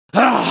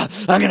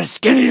I'm gonna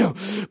skin you,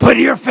 put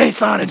your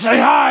face on, and say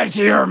hi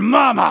to your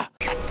mama!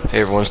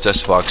 Hey everyone,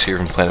 it's Fox here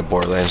from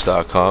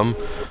PlanetBorderlands.com.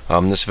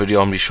 In this video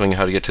I'm going to be showing you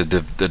how to get to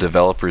the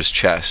developer's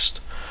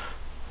chest.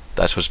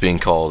 That's what's being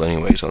called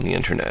anyways on the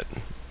internet.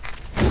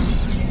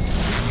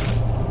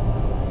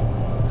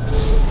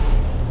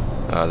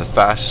 The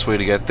fastest way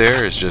to get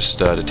there is just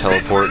to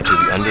teleport to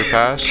the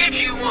underpass,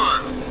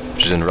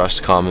 which is in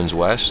Rust Commons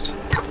West.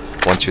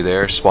 Once you're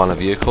there, spawn a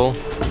vehicle,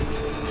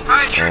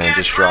 and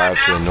just drive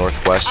to the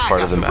northwest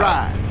part of the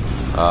map.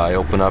 I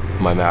open up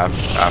my map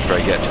after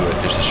I get to it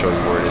just to show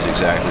you where it is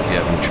exactly if you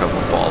have any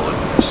trouble following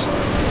this.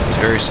 It's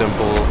very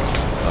simple.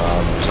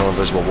 There's no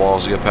invisible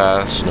walls to get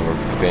past, no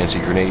fancy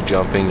grenade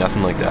jumping,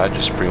 nothing like that.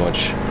 Just pretty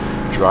much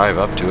drive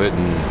up to it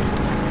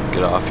and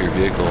get off your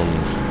vehicle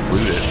and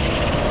loot it.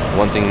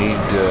 One thing you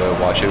need to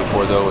watch out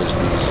for though is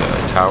these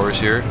towers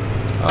here.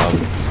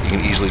 You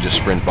can easily just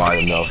sprint by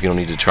them though. You don't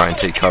need to try and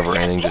take cover or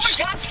anything,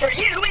 just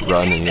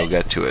run and you'll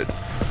get to it.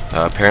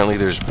 Apparently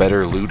there's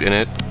better loot in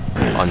it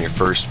on your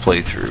first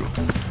playthrough,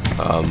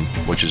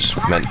 which is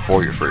meant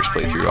for your first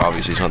playthrough.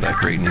 Obviously it's not that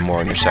great anymore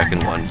on your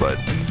second one, but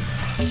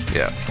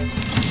yeah.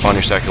 On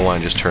your second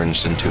one it just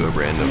turns into a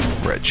random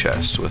red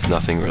chest with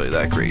nothing really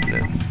that great in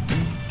it.